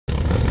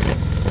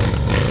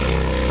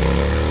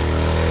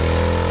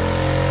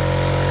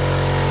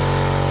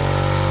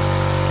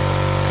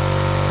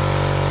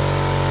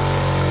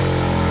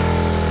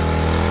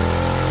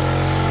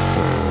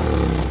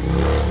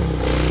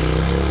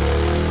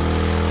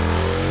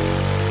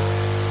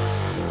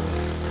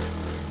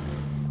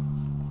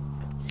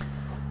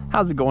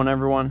How's it going,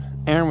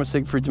 everyone? Aaron with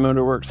Siegfried's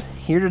Motorworks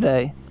here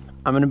today.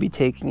 I'm going to be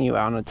taking you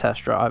out on a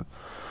test drive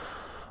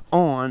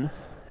on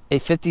a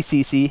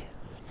 50cc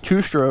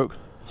two-stroke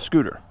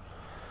scooter.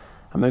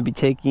 I'm going to be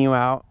taking you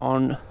out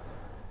on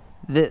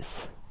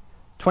this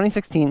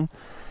 2016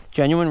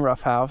 Genuine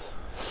RoughHouse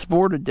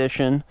Sport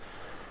Edition,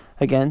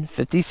 again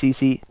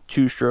 50cc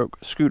two-stroke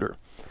scooter.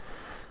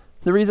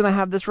 The reason I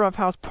have this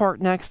RoughHouse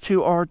parked next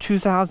to our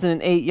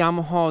 2008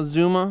 Yamaha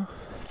Zuma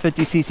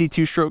 50cc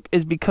two-stroke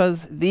is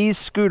because these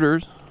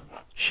scooters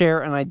share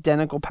an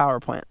identical power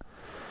plant.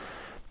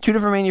 Two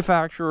different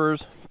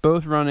manufacturers,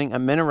 both running a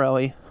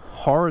Minarelli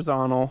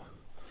horizontal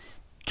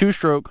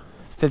two-stroke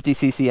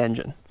 50cc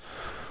engine.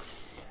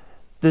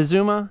 The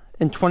Zuma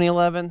in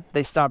 2011,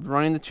 they stopped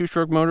running the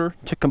two-stroke motor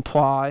to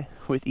comply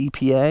with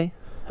EPA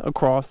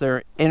across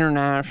their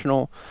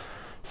international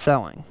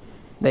selling.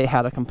 They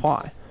had to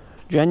comply.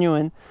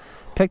 Genuine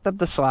picked up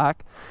the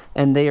slack,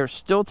 and they are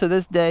still, to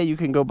this day, you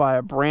can go buy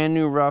a brand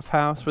new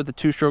RoughHouse with a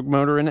two-stroke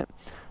motor in it,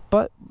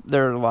 but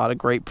there are a lot of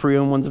great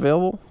pre-owned ones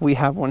available. We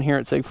have one here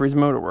at Siegfried's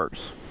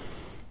Motorworks.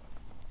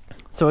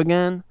 So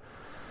again,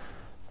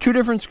 two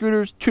different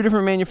scooters, two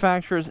different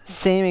manufacturers,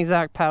 same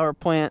exact power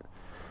plant,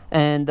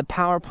 and the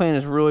power plant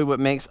is really what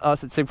makes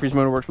us at Siegfried's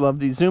Motorworks love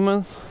these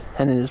Zumas,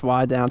 and it is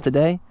why down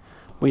today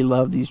we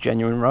love these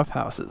Genuine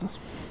RoughHouses.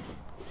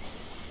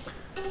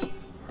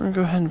 I'm going to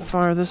go ahead and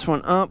fire this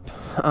one up.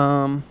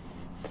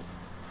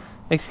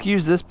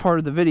 Excuse this part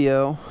of the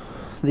video.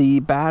 The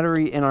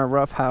battery in our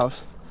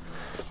RoughHouse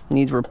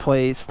needs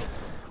replaced.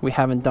 We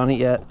haven't done it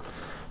yet,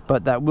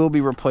 but that will be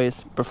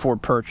replaced before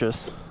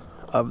purchase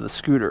of the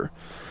scooter.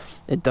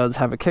 It does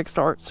have a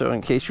kickstart, so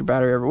in case your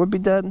battery ever would be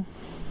dead,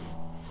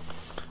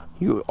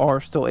 you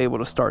are still able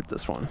to start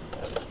this one.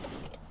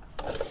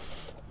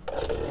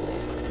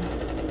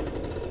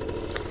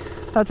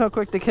 That's how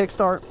quick the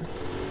kickstart.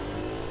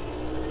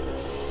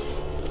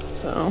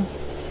 So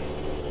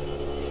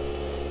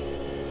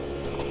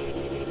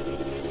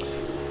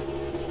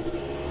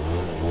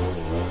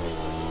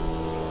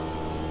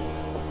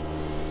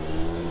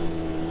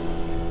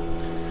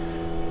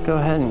go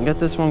ahead and get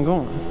this one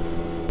going.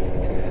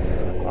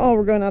 Oh,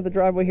 we're going out the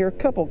driveway here. A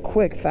couple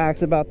quick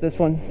facts about this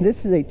one.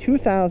 This is a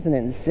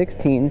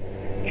 2016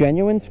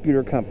 Genuine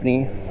Scooter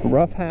Company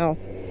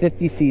RoughHouse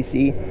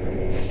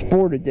 50cc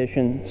Sport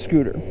Edition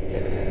scooter.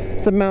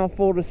 It's a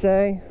mouthful to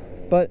say,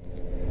 but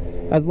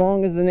as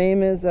long as the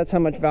name is, that's how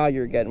much value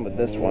you're getting with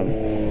this one.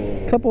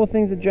 A couple of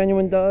things that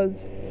Genuine does.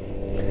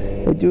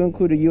 They do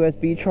include a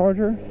USB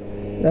charger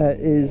that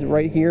is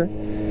right here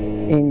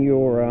in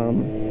your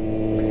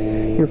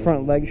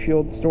front leg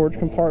shield storage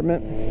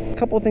compartment. A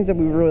couple of things that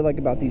we really like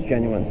about these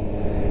Genuines.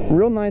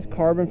 Real nice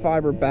carbon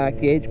fiber back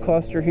gauge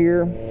cluster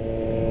here.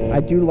 I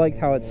do like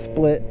how it's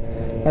split.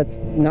 That's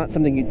not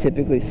something you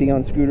typically see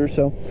on scooters,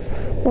 so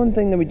one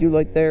thing that we do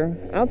like there.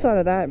 Outside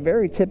of that,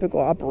 very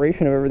typical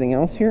operation of everything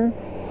else here.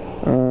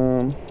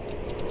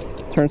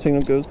 Turn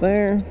signal goes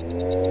there.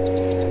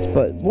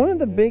 But one of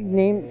the big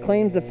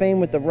claims to fame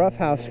with the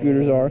RoughHouse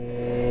scooters are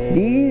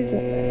these,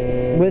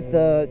 with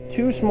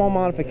two small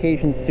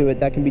modifications to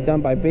it that can be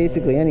done by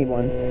basically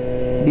anyone.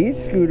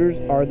 These scooters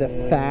are the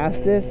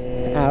fastest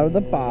out of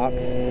the box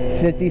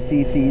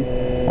 50cc's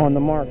on the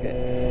market.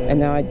 And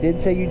now I did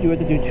say you do have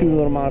to do two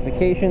little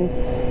modifications.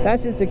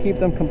 That's just to keep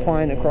them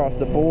compliant across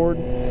the board.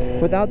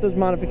 Without those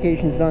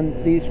modifications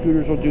done, these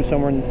scooters will do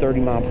somewhere in the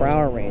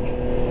 30-mile-per-hour range.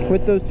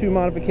 With those two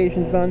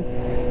modifications done,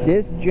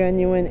 this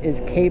Genuine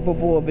is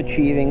capable of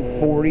achieving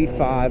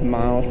 45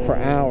 miles per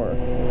hour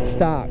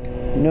stock.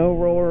 No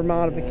roller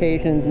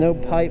modifications, no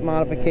pipe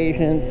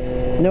modifications,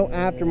 no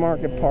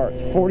aftermarket parts.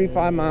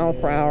 45 miles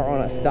per hour on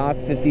a stock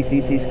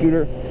 50cc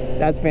scooter.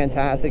 That's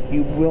fantastic.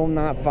 You will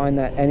not find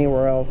that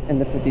anywhere else in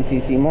the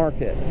 50cc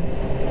market.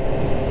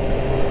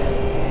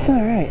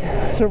 Alright,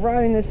 so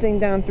riding this thing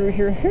down through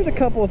here, here's a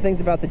couple of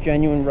things about the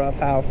Genuine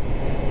RoughHouse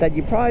that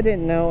you probably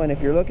didn't know, and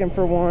if you're looking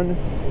for one,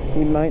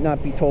 you might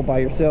not be told by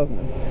your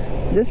salesman.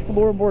 This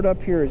floorboard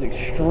up here is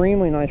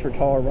extremely nice for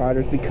taller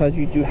riders because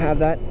you do have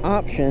that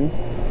option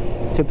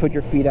to put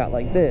your feet out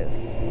like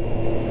this.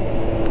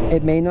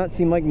 It may not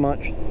seem like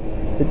much,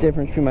 the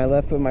difference between my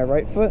left foot and my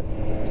right foot,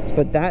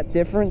 but that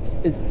difference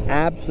is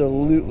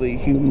absolutely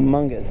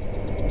humongous.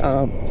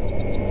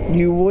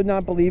 You would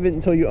not believe it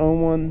until you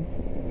own one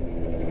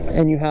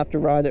and you have to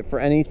ride it for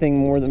anything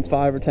more than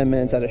 5 or 10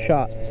 minutes at a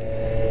shot.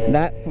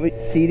 That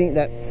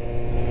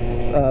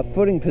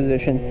footing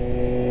position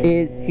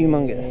is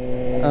humongous.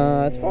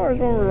 As far as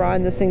when we're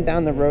riding this thing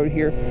down the road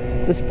here,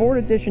 the Sport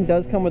Edition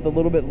does come with a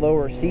little bit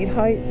lower seat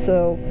height,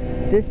 so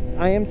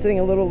I am sitting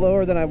a little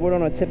lower than I would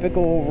on a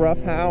typical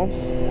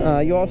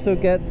RoughHouse. You also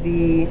get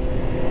the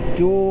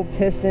dual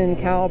piston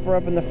caliper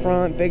up in the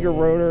front, bigger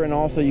rotor, and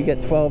also you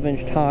get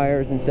 12-inch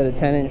tires instead of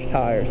 10-inch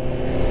tires.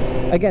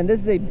 Again, this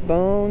is a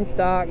bone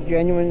stock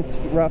Genuine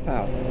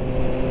RoughHouse.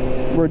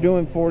 We're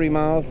doing 40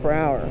 miles per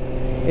hour.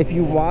 If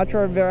you watch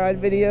our ride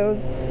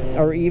videos,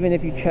 or even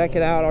if you check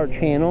it out our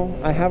channel,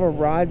 I have a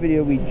ride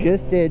video we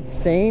just did,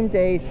 same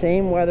day,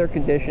 same weather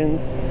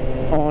conditions,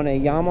 on a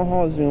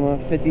Yamaha Zuma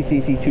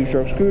 50cc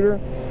two-stroke scooter.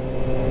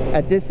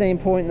 At this same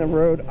point in the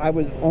road, I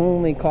was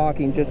only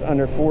clocking just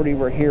under 40.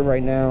 We're here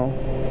right now.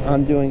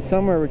 I'm doing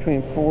somewhere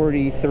between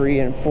 43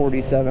 and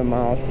 47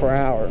 miles per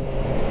hour.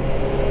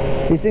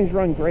 These things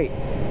run great.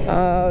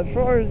 As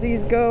far as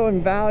these go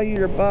and value,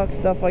 your buck,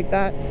 stuff like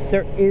that,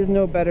 there is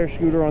no better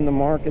scooter on the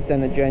market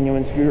than the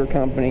Genuine Scooter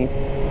Company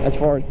as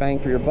far as bang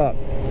for your buck.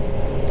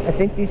 I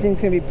think these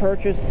things can be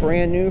purchased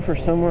brand new for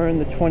somewhere in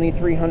the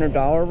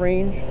 $2,300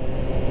 range.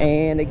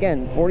 And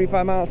again,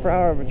 45 miles per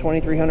hour of a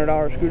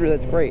 $2,300 scooter,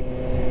 that's great.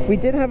 We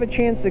did have a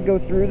chance to go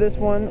through this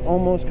one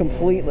almost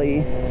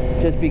completely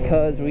just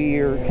because we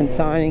are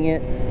consigning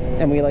it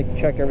and we like to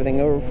check everything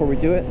over before we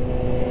do it.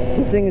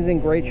 This thing is in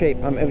great shape.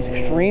 I was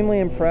extremely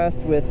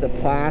impressed with the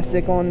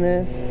plastic on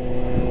this.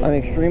 I'm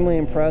extremely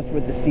impressed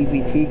with the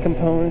CVT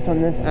components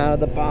on this out of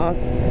the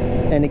box.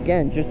 And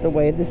again, just the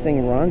way this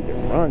thing runs, it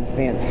runs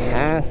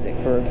fantastic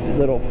for a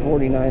little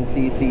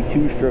 49cc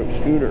two-stroke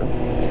scooter.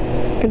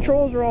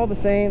 Controls are all the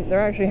same.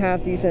 They're actually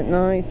half decent,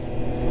 nice.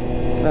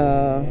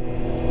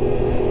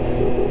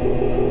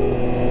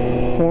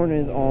 Horn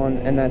is on,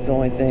 and that's the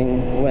only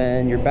thing.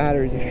 When your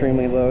battery is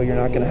extremely low, you're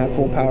not going to have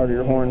full power to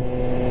your horn.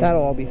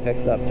 That'll all be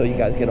fixed up till you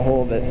guys get a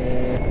hold of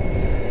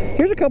it.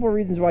 Here's a couple of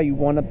reasons why you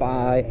want to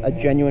buy a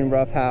Genuine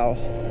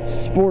RoughHouse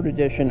Sport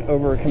Edition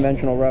over a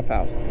conventional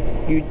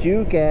RoughHouse. You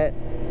do get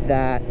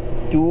that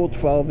dual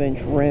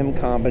 12-inch rim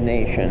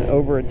combination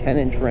over a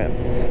 10-inch rim.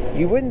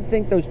 You wouldn't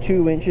think those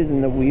 2 inches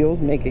in the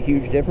wheels make a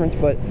huge difference,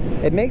 but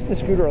it makes the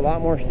scooter a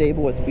lot more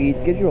stable at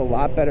speed, gives you a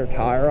lot better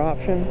tire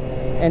option.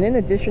 And in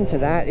addition to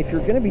that, if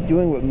you're going to be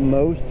doing what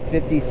most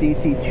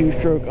 50cc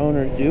two-stroke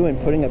owners do and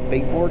putting a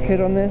big bore kit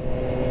on this,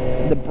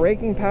 the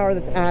braking power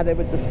that's added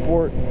with the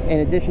Sport, in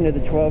addition to the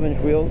 12-inch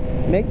wheels,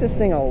 make this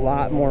thing a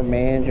lot more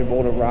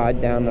manageable to ride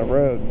down the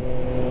road.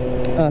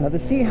 The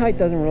seat height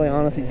doesn't really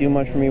honestly do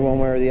much for me one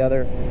way or the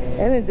other.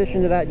 And in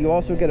addition to that, you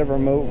also get a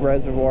remote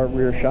reservoir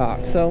rear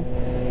shock. So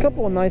a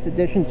couple of nice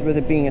additions with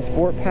it being a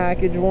sport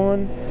package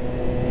one.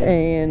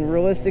 And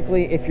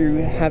realistically, if you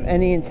have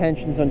any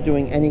intentions on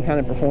doing any kind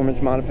of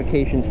performance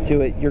modifications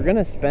to it, you're going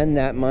to spend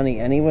that money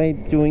anyway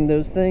doing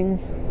those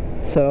things.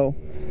 So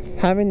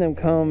having them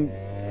come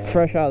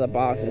fresh out of the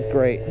box is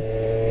great.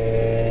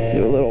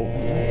 Do a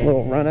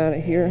little run at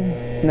it here.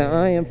 Now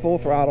I am full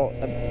throttle.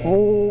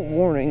 Full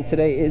warning,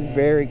 today is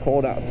very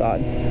cold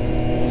outside.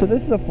 So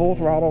this is a full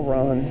throttle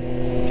run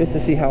just to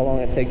see how long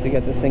it takes to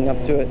get this thing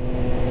up to it.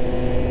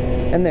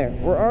 And there,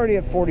 we're already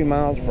at 40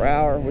 miles per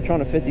hour, which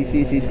on a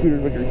 50cc scooter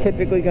is what you're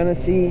typically going to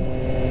see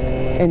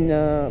in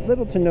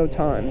little to no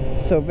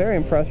time. So very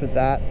impressed with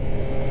that.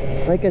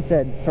 Like I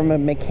said, from a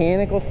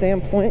mechanical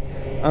standpoint,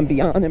 I'm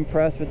beyond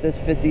impressed with this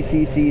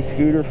 50cc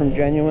scooter from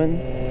Genuine.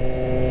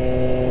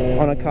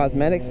 On a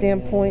cosmetic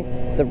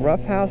standpoint, the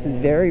RoughHouse is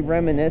very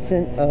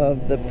reminiscent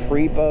of the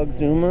pre-bug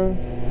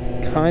Zumas.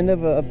 Kind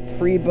of a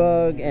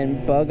pre-bug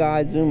and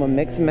bug-eye Zuma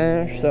mix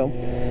mash. So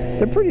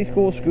they're pretty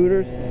cool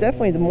scooters.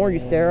 Definitely the more you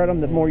stare at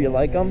them, the more you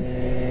like them.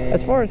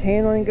 As far as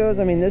handling goes,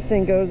 I mean, this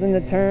thing goes into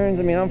turns.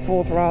 I mean, I'm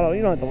full throttle.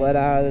 You don't have to let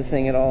out of this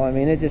thing at all. I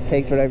mean, it just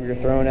takes whatever you're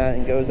throwing at it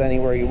and goes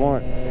anywhere you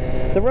want.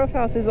 The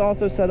RoughHouse is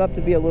also set up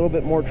to be a little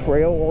bit more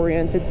trail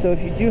oriented. So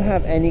if you do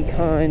have any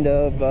kind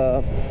of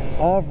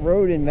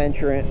off-road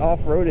adventure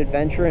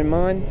in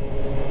mind,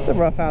 the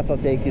RoughHouse will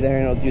take you there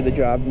and it'll do the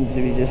job and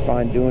do just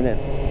fine doing it.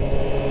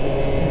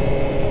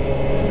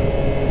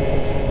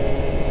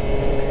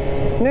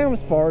 Now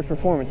as far as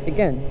performance,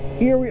 again,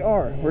 here we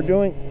are. We're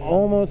doing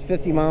almost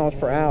 50 miles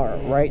per hour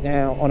right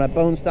now on a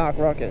bone stock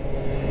Ruckus.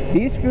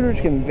 These scooters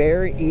can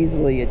very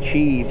easily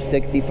achieve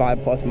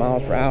 65 plus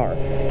miles per hour.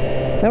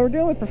 Now we're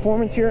dealing with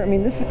performance here. I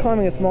mean, this is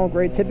climbing a small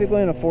grade.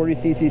 Typically on a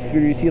 40cc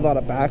scooter, you see a lot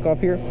of back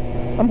off here.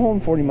 I'm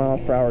holding 40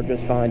 miles per hour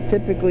just fine.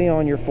 Typically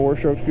on your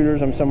 4-stroke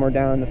scooters, I'm somewhere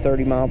down in the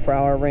 30 mile per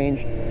hour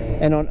range.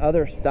 And on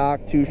other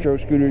stock 2-stroke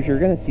scooters, you're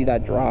going to see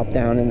that drop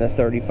down in the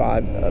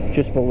 35,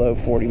 just below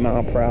 40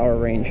 mile per hour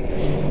range.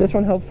 This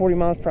one held 40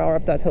 miles per hour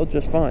up that hill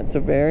just fine.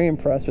 So very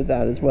impressed with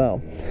that as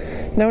well.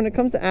 Now when it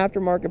comes to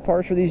aftermarket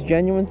parts for these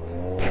Genuines,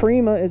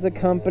 Prima is a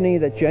company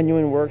that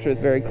Genuine works with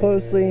very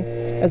closely,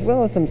 as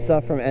well as some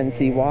stuff from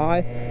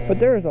NCY. But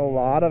there is a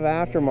lot of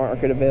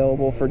aftermarket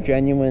available for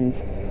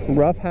Genuine's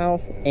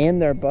RoughHouse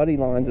and their buddy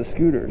lines of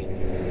scooters.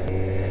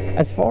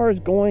 As far as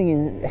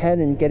going ahead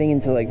and getting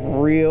into like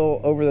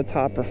real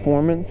over-the-top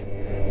performance,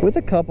 with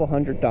a couple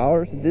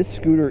 $100, this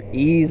scooter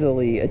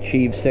easily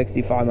achieves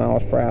 65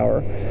 miles per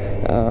hour.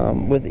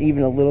 With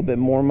even a little bit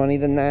more money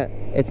than that,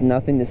 it's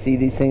nothing to see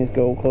these things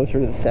go closer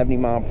to the 70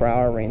 mile per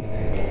hour range.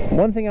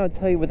 One thing I would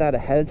tell you with that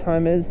ahead of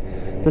time is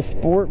the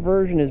sport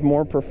version is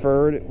more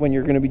preferred when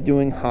you're going to be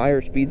doing higher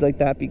speeds like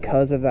that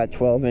because of that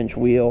 12-inch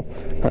wheel.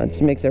 It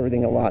just makes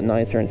everything a lot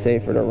nicer and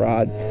safer to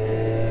ride.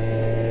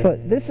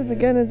 But this is,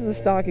 again, is a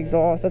stock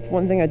exhaust. That's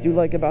one thing I do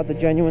like about the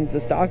Genuines. The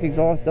stock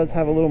exhaust does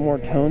have a little more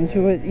tone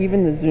to it.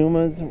 Even the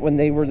Zumas, when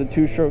they were the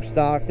 2-stroke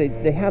stock,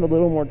 they had a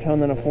little more tone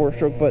than a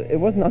 4-stroke, but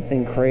it was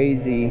nothing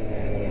crazy,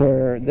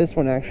 where this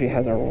one actually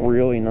has a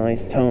really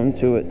nice tone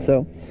to it.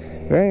 So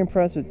very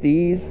impressed with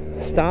these.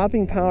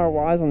 Stopping power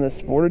wise on the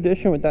Sport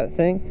Edition with that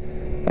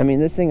thing, I mean,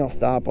 this thing will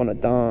stop on a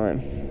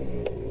dime.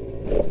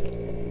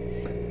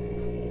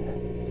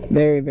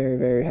 Very, very,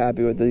 very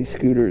happy with these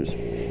scooters.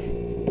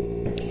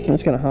 I'm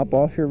just going to hop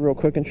off here real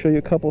quick and show you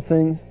a couple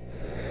things.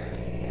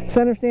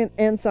 Center stand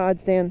and side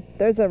stand.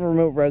 There's that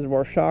remote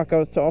reservoir shock I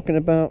was talking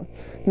about.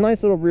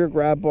 Nice little rear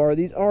grab bar.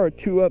 These are a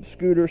 2-up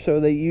scooter so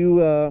that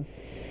you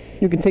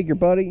can take your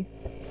buddy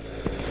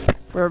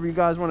wherever you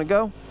guys want to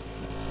go.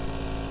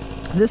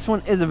 This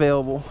one is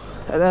available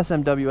at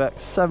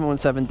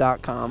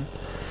smwx717.com.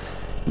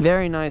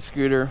 Very nice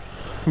scooter.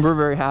 We're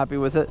very happy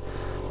with it.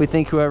 We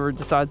think whoever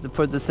decides to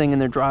put this thing in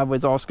their driveway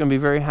is also going to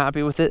be very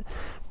happy with it.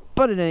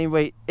 But at any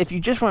rate, if you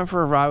just went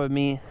for a ride with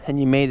me and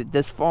you made it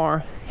this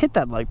far, hit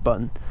that like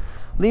button.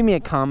 Leave me a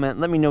comment.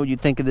 Let me know what you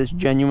think of this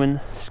Genuine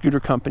Scooter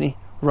Company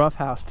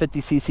RoughHouse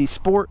 50cc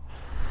Sport.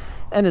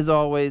 And as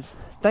always,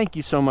 thank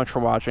you so much for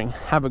watching.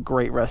 Have a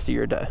great rest of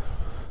your day.